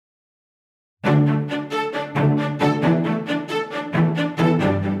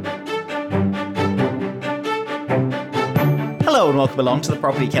Hello and welcome along to the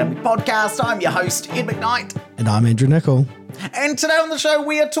Property Academy podcast. I'm your host, Ed McKnight. And I'm Andrew Nicol. And today on the show,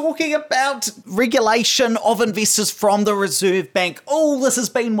 we are talking about regulation of investors from the Reserve Bank. Oh, this has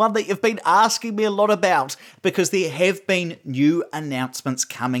been one that you've been asking me a lot about because there have been new announcements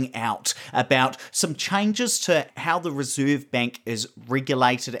coming out about some changes to how the Reserve Bank is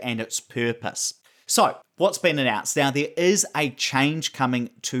regulated and its purpose. So, what's been announced? Now, there is a change coming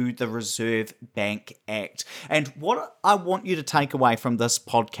to the Reserve Bank Act. And what I want you to take away from this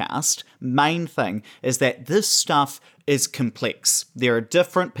podcast, main thing, is that this stuff is complex. There are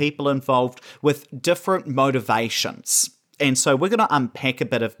different people involved with different motivations. And so we're going to unpack a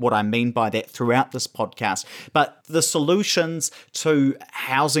bit of what I mean by that throughout this podcast. But the solutions to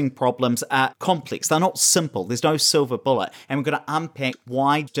housing problems are complex. They're not simple. There's no silver bullet. And we're going to unpack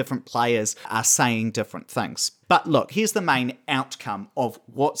why different players are saying different things. But look, here's the main outcome of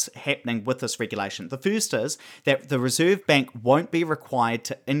what's happening with this regulation. The first is that the Reserve Bank won't be required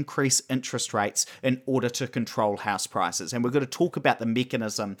to increase interest rates in order to control house prices. And we're going to talk about the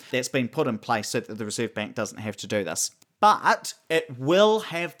mechanism that's been put in place so that the Reserve Bank doesn't have to do this. But it will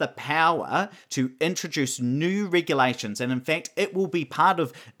have the power to introduce new regulations. And in fact, it will be part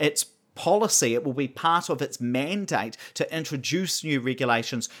of its policy, it will be part of its mandate to introduce new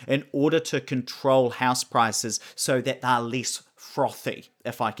regulations in order to control house prices so that they're less frothy,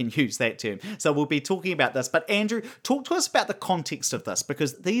 if I can use that term. So we'll be talking about this. But Andrew, talk to us about the context of this,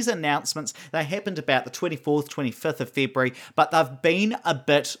 because these announcements, they happened about the 24th, 25th of February, but they've been a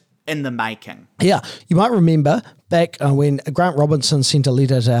bit in the making. Yeah, you might remember back when Grant Robinson sent a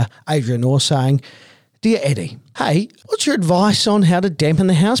letter to Adrian Orr saying, "Dear Eddie, hey, what's your advice on how to dampen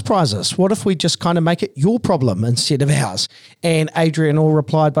the house prices? What if we just kind of make it your problem instead of ours?" And Adrian Orr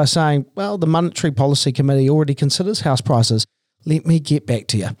replied by saying, "Well, the Monetary Policy Committee already considers house prices. Let me get back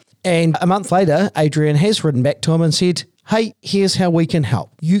to you." And a month later, Adrian has written back to him and said, "Hey, here's how we can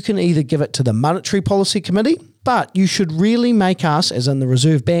help. You can either give it to the Monetary Policy Committee, but you should really make us, as in the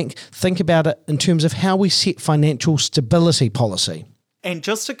Reserve Bank, think about it in terms of how we set financial stability policy." And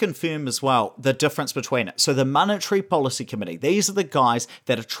just to confirm as well, the difference between it. So the Monetary Policy Committee, these are the guys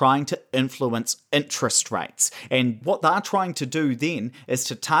that are trying to influence interest rates. And what they're trying to do then is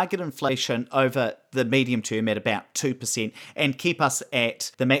to target inflation over the medium term at about 2% and keep us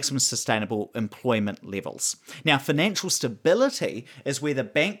at the maximum sustainable employment levels. Now, financial stability is where the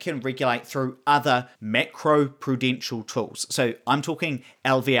bank can regulate through other macro-prudential tools. So I'm talking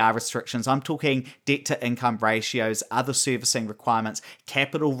LVR restrictions, I'm talking debt to income ratios, other servicing requirements,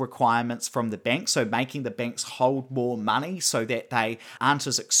 capital requirements from the bank, so making the banks hold more money so that they aren't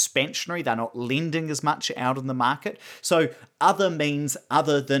as expansionary, they're not lending as much out in the market. So other means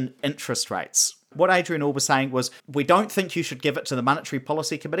other than interest rates. What Adrian Orr was saying was, we don't think you should give it to the Monetary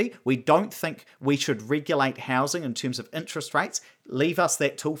Policy Committee. We don't think we should regulate housing in terms of interest rates. Leave us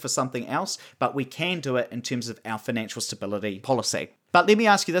that tool for something else, but we can do it in terms of our financial stability policy. But let me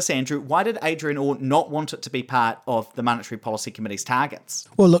ask you this, Andrew. Why did Adrian Orr not want it to be part of the Monetary Policy Committee's targets?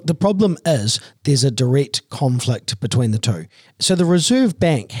 Well, look, the problem is there's a direct conflict between the two. So the Reserve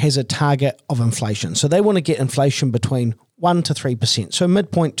Bank has a target of inflation. So they want to get inflation between 1 to 3%, so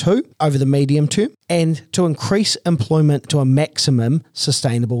midpoint 2 over the medium term, and to increase employment to a maximum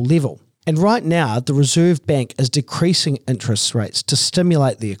sustainable level. And right now, the Reserve Bank is decreasing interest rates to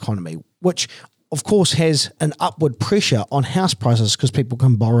stimulate the economy, which of course has an upward pressure on house prices because people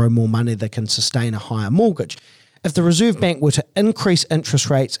can borrow more money, they can sustain a higher mortgage. If the Reserve Bank were to increase interest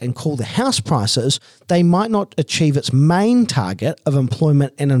rates and cool the house prices, they might not achieve its main target of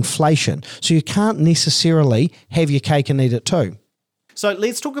employment and inflation. So you can't necessarily have your cake and eat it too. So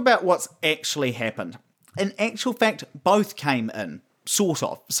let's talk about what's actually happened. In actual fact, both came in. Sort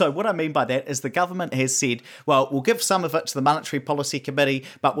of. So what I mean by that is the government has said, well, we'll give some of it to the Monetary Policy Committee,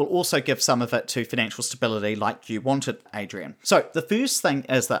 but we'll also give some of it to financial stability like you wanted, Adrian. So the first thing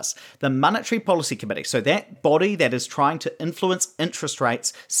is this. The Monetary Policy Committee, so that body that is trying to influence interest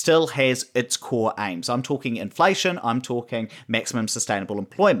rates, still has its core aims. I'm talking inflation, I'm talking maximum sustainable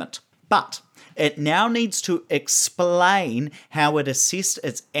employment. But it now needs to explain how it assessed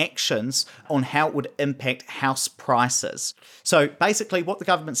its actions on how it would impact house prices. So basically what the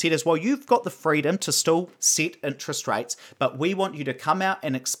government said is, well, you've got the freedom to still set interest rates, but we want you to come out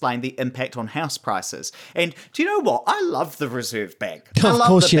and explain the impact on house prices. And do you know what? I love the Reserve Bank.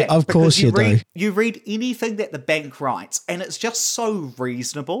 Of course you do. You read anything that the bank writes, and it's just so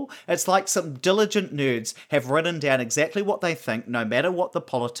reasonable. It's like some diligent nerds have written down exactly what they think, no matter what the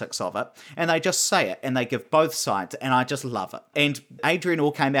politics of it, and they just say it and they give both sides, and I just love it. And Adrian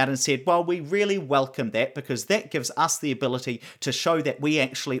Orr came out and said, well, we really welcome that because that gives us the ability to show that we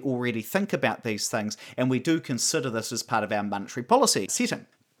actually already think about these things and we do consider this as part of our monetary policy setting.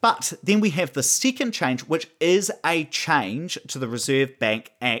 But then we have the second change, which is a change to the Reserve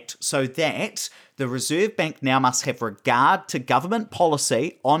Bank Act, so that the Reserve Bank now must have regard to government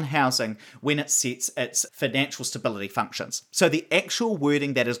policy on housing when it sets its financial stability functions. So the actual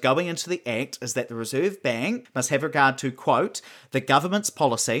wording that is going into the Act is that the Reserve Bank must have regard to, quote, the government's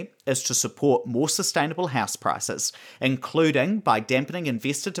policy is to support more sustainable house prices, including by dampening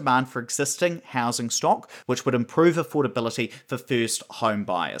investor demand for existing housing stock, which would improve affordability for first home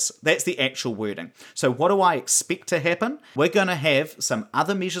buyers. That's the actual wording. So what do I expect to happen? We're going to have some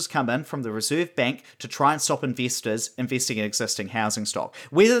other measures come in from the Reserve Bank to try and stop investors investing in existing housing stock.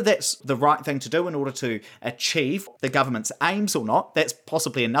 Whether that's the right thing to do in order to achieve the government's aims or not, that's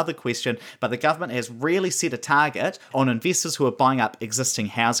possibly another question, but the government has really set a target on investors who are buying up existing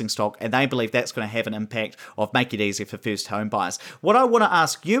housing stock, and they believe that's going to have an impact of making it easier for first home buyers. What I want to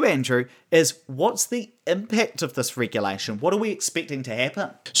ask you, Andrew, is what's the impact of this regulation? What are we expecting to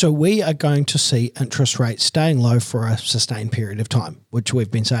happen? So we are going to see interest rates staying low for a sustained period of time, which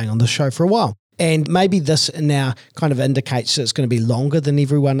we've been saying on the show for a while. And maybe this now kind of indicates that it's going to be longer than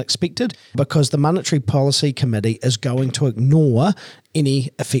everyone expected because the Monetary Policy Committee is going to ignore any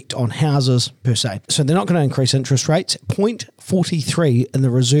effect on houses per se. So they're not going to increase interest rates. Point 43 in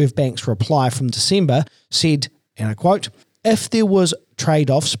the Reserve Bank's reply from December said, and I quote, if there was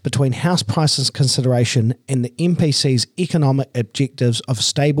trade-offs between house prices consideration and the MPC's economic objectives of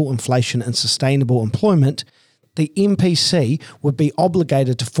stable inflation and sustainable employment, the MPC would be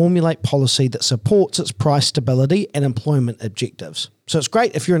obligated to formulate policy that supports its price stability and employment objectives. So it's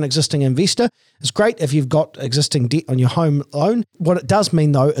great if you're an existing investor. It's great if you've got existing debt on your home loan. What it does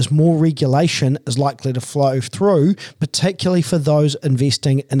mean, though, is more regulation is likely to flow through, particularly for those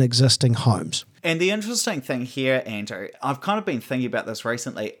investing in existing homes. And the interesting thing here, Andrew, I've kind of been thinking about this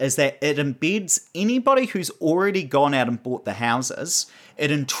recently, is that it embeds anybody who's already gone out and bought the houses,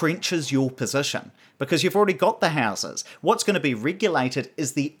 it entrenches your position because you've already got the houses. What's going to be regulated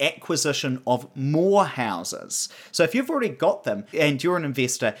is the acquisition of more houses. So if you've already got them and you're an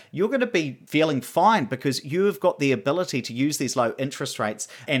investor, you're going to be feeling fine because you've got the ability to use these low interest rates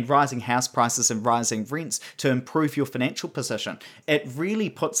and rising house prices and rising rents to improve your financial position. It really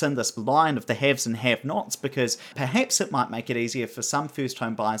puts in this line of the haves and have-nots because perhaps it might make it easier for some first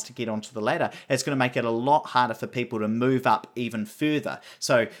home buyers to get onto the ladder. It's going to make it a lot harder for people to move up even further.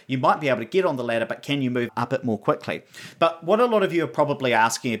 So you might be able to get on the ladder, but can you move up it more quickly? But what a lot of you are probably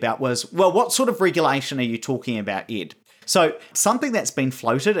asking about was, well, what sort of regulation are you talking about, Ed? So something that's been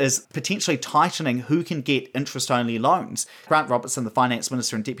floated is potentially tightening who can get interest-only loans. Grant Robertson, the Finance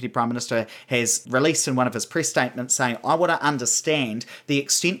Minister and Deputy Prime Minister, has released in one of his press statements saying, I want to understand the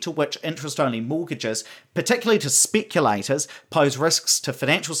extent to which interest-only mortgages, particularly to speculators, pose risks to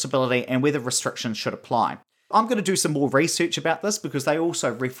financial stability and whether restrictions should apply. I'm going to do some more research about this because they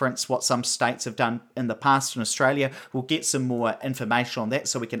also reference what some states have done in the past in Australia. We'll get some more information on that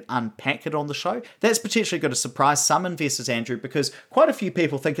so we can unpack it on the show. That's potentially going to surprise some investors, Andrew, because quite a few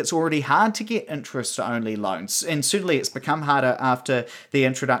people think it's already hard to get interest-only loans. And certainly it's become harder after the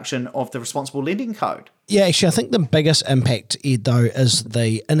introduction of the Responsible Lending Code. Yeah, actually, I think the biggest impact, Ed, though, is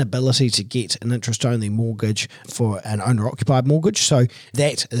the inability to get an interest-only mortgage for an owner-occupied mortgage. So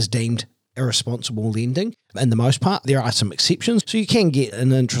that is deemed irresponsible lending. In the most part, there are some exceptions. So you can get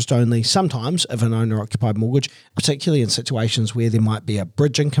an interest-only sometimes of an owner-occupied mortgage, particularly in situations where there might be a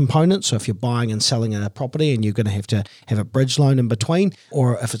bridging component. So if you're buying and selling a property and you're going to have a bridge loan in between,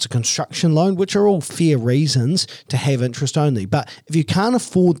 or if it's a construction loan, which are all fair reasons to have interest-only. But if you can't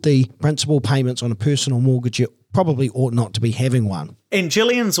afford the principal payments on a personal mortgage, you probably ought not to be having one. And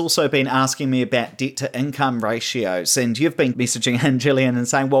Gillian's also been asking me about debt-to-income ratios, and you've been messaging in, Gillian, and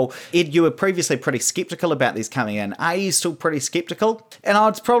saying, well, Ed, you were previously pretty sceptical about these coming in. Are you still pretty sceptical? And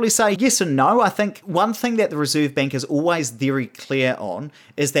I'd probably say yes and no. I think one thing that the Reserve Bank is always very clear on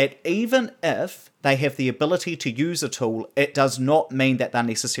is that even if they have the ability to use a tool, it does not mean that they're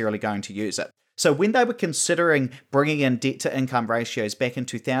necessarily going to use it. So when they were considering bringing in debt-to-income ratios back in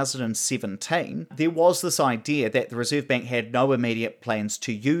 2017, there was this idea that the Reserve Bank had no immediate plans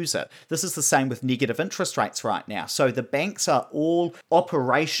to use it. This is the same with negative interest rates right now. So the banks are all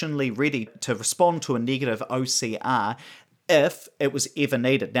operationally ready to respond to a negative OCR if it was ever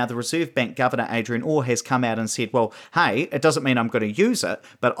needed. Now, the Reserve Bank Governor, Adrian Orr, has come out and said, well, hey, it doesn't mean I'm going to use it,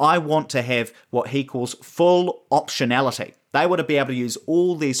 but I want to have what he calls full optionality. They want to be able to use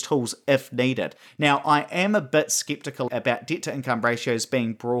all these tools if needed. Now, I am a bit skeptical about debt-to-income ratios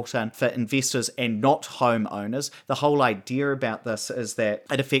being brought in for investors and not homeowners. The whole idea about this is that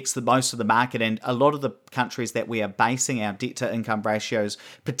it affects the most of the market, and a lot of the countries that we are basing our debt-to-income ratios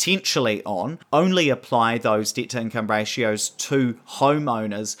potentially on only apply those debt-to-income ratios to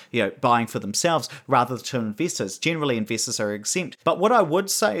homeowners, buying for themselves rather than to investors. Generally, investors are exempt. But what I would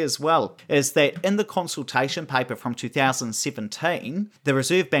say as well is that in the consultation paper from 2017, the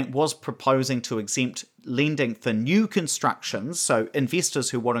Reserve Bank was proposing to exempt lending for new constructions, so investors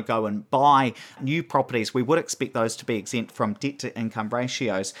who want to go and buy new properties, we would expect those to be exempt from debt-to-income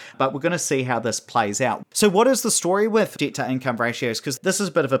ratios, but we're going to see how this plays out. So what is the story with debt-to-income ratios? Because this is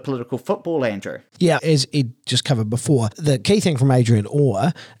a bit of a political football, Andrew. Yeah, as Ed just covered before, the key thing from Adrian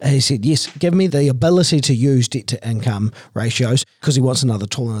Orr, he said, yes, give me the ability to use debt-to-income ratios, because he wants another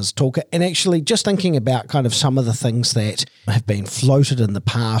tool in his toolkit. And actually just thinking about kind of some of the things that have been floated in the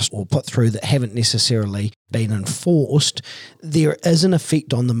past or put through that haven't necessarily been enforced, there is an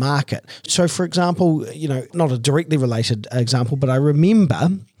effect on the market. So, for example, not a directly related example, but I remember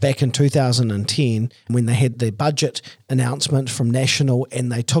back in 2010 when they had the budget announcement from National and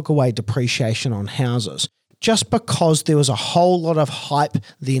they took away depreciation on houses. Just because there was a whole lot of hype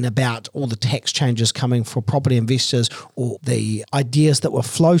then about all the tax changes coming for property investors or the ideas that were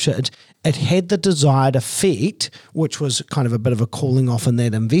floated, it had the desired effect, which was kind of a bit of a cooling off in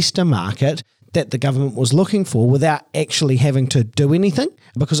that investor market, that the government was looking for without actually having to do anything,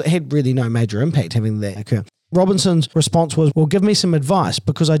 because it had really no major impact having that occur. Robinson's response was, well, give me some advice,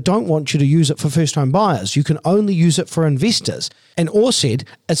 because I don't want you to use it for first-time buyers. You can only use it for investors. And Orr said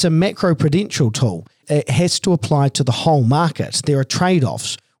it's a macro-prudential tool. It has to apply to the whole market. There are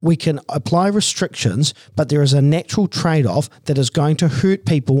trade-offs. We can apply restrictions, but there is a natural trade-off that is going to hurt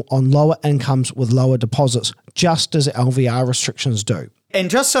people on lower incomes with lower deposits, just as LVR restrictions do. And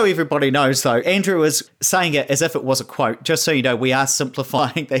just so everybody knows, though, Andrew is saying it as if it was a quote. Just so you know, we are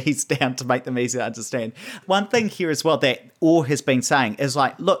simplifying these down to make them easy to understand. One thing here as well that Orr has been saying is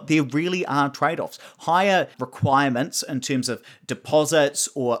look, there really are trade-offs. Higher requirements in terms of deposits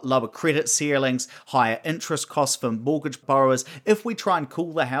or lower credit ceilings, higher interest costs for mortgage borrowers. If we try and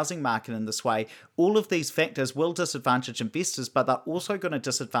cool the housing market in this way, all of these factors will disadvantage investors, but they're also going to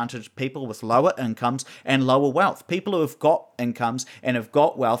disadvantage people with lower incomes and lower wealth. People who have got incomes and have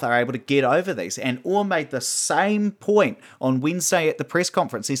got wealth are able to get over these. And Orr made the same point on Wednesday at the press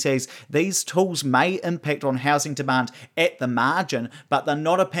conference. He says these tools may impact on housing demand at the margin, but they're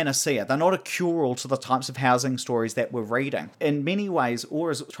not a panacea. They're not a cure-all to the types of housing stories that we're reading. In many ways, Orr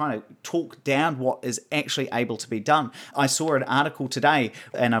is trying to talk down what is actually able to be done. I saw an article today,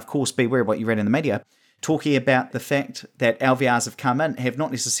 and of course, beware what you read in the media, talking about the fact that LVRs have come in, have not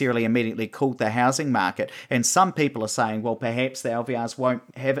necessarily immediately cooled the housing market. And some people are saying, well, perhaps the LVRs won't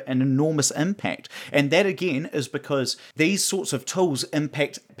have an enormous impact. And that, again, is because these sorts of tools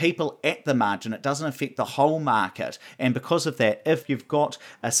impact people at the margin. It doesn't affect the whole market. And because of that, if you've got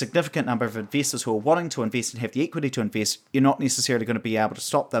a significant number of investors who are wanting to invest and have the equity to invest, you're not necessarily going to be able to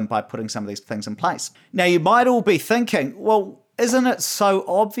stop them by putting some of these things in place. Now, you might all be thinking, well, isn't it so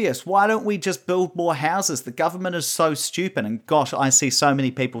obvious? Why don't we just build more houses? The government is so stupid. And gosh, I see so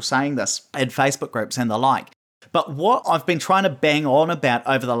many people saying this in Facebook groups and the like. But what I've been trying to bang on about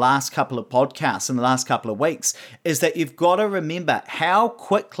over the last couple of podcasts and the last couple of weeks is that you've got to remember how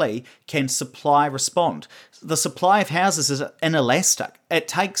quickly can supply respond. The supply of houses is inelastic. It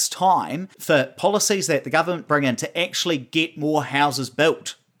takes time for policies that the government bring in to actually get more houses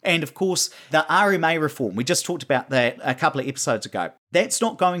built. And of course, the RMA reform, we just talked about that a couple of episodes ago. That's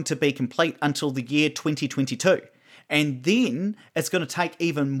not going to be complete until the year 2022. And then it's going to take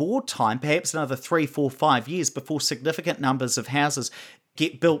even more time, perhaps another 3, 4, 5 years before significant numbers of houses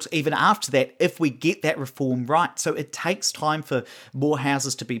get built even after that, if we get that reform right. So it takes time for more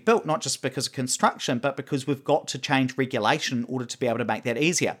houses to be built, not just because of construction, but because we've got to change regulation in order to be able to make that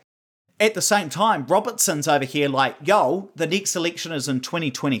easier. At the same time, Robertson's over here the next election is in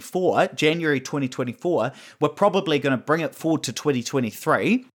 2024, January 2024. We're probably going to bring it forward to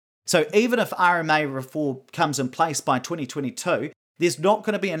 2023. So even if RMA reform comes in place by 2022, there's not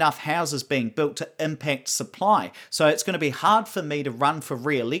going to be enough houses being built to impact supply. So it's going to be hard for me to run for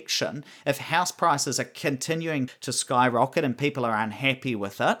re-election if house prices are continuing to skyrocket and people are unhappy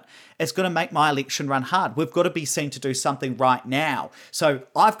with it. it's going to make my election run hard. We've got to be seen to do something right now. So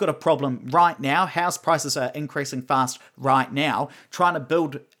I've got a problem right now. House prices are increasing fast right now. Trying to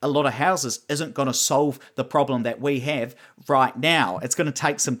build a lot of houses isn't going to solve the problem that we have right now. It's going to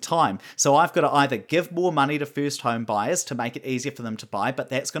take some time. So I've got to either give more money to first home buyers to make it easier for them to buy, but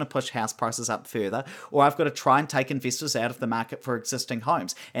that's going to push house prices up further, or I've got to try and take investors out of the market for existing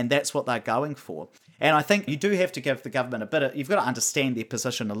homes. And that's what they're going for. And I think you do have to give the government a bit of, you've got to understand their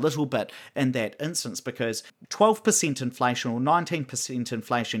position a little bit in that instance, because 12% inflation or 19%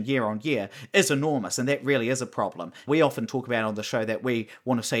 inflation year on year is enormous, and that really is a problem. We often talk about on the show that we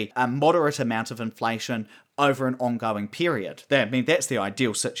want to see a moderate amount of inflation over an ongoing period. I mean, that's the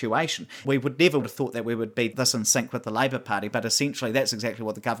ideal situation. We would never have thought that we would be this in sync with the Labour Party, but essentially that's exactly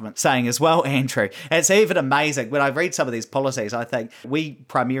what the government's saying as well, Andrew. It's even amazing. When I read some of these policies, I think we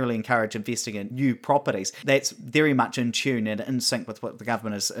primarily encourage investing in new properties. That's very much in tune and in sync with what the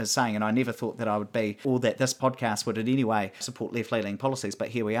government is saying, and I never thought that I would be, or that this podcast would in any way support left-leaning policies, but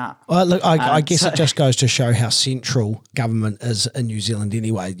here we are. Well, look, I guess it just goes to show how central government is in New Zealand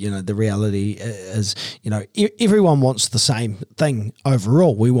anyway. The reality is, everyone wants the same thing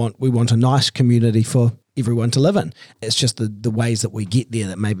overall. We want a nice community for everyone to live in. It's just the ways that we get there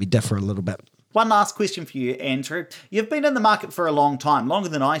that maybe differ a little bit. One last question for you, Andrew. You've been in the market for a long time, longer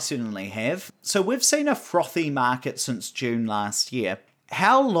than I certainly have. So we've seen a frothy market since June last year.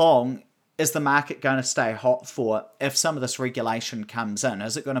 How long is the market going to stay hot for if some of this regulation comes in?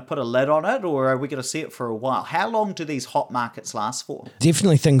 Is it going to put a lid on it, or are we going to see it for a while? How long do these hot markets last for?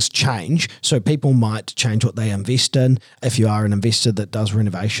 Definitely things change. So people might change what they invest in. If you are an investor that does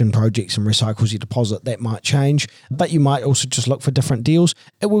renovation projects and recycles your deposit, that might change. But you might also just look for different deals.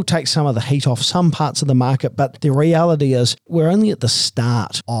 It will take some of the heat off some parts of the market, but the reality is we're only at the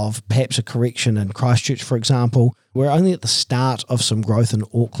start of perhaps a correction in Christchurch, for example. We're only at the start of some growth in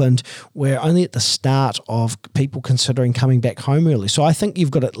Auckland. We're only at the start of people considering coming back home early. So I think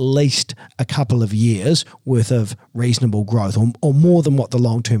you've got at least a couple of years worth of reasonable growth, or more than what the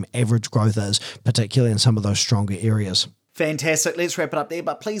long-term average growth is, particularly in some of those stronger areas. Fantastic. Let's wrap it up there,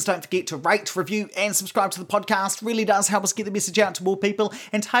 but please don't forget to rate, review, and subscribe to the podcast. Really does help us get the message out to more people.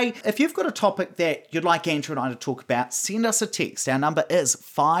 And hey, if you've got a topic that you'd like Andrew and I to talk about, send us a text. Our number is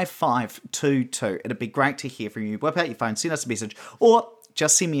 5522. It'd be great to hear from you. Whip out your phone, send us a message, or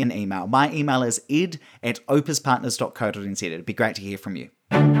just send me an email. My email is ed@opuspartners.co.nz. It'd be great to hear from you.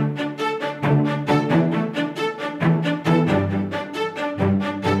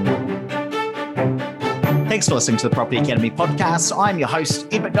 Thanks for listening to the Property Academy podcast. I'm your host,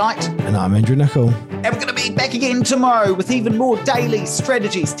 Ed McKnight. And I'm Andrew Nicol. And we're going to be back again tomorrow with even more daily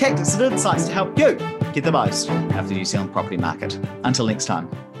strategies, tactics, and insights to help you get the most out of the New Zealand property market. Until next time.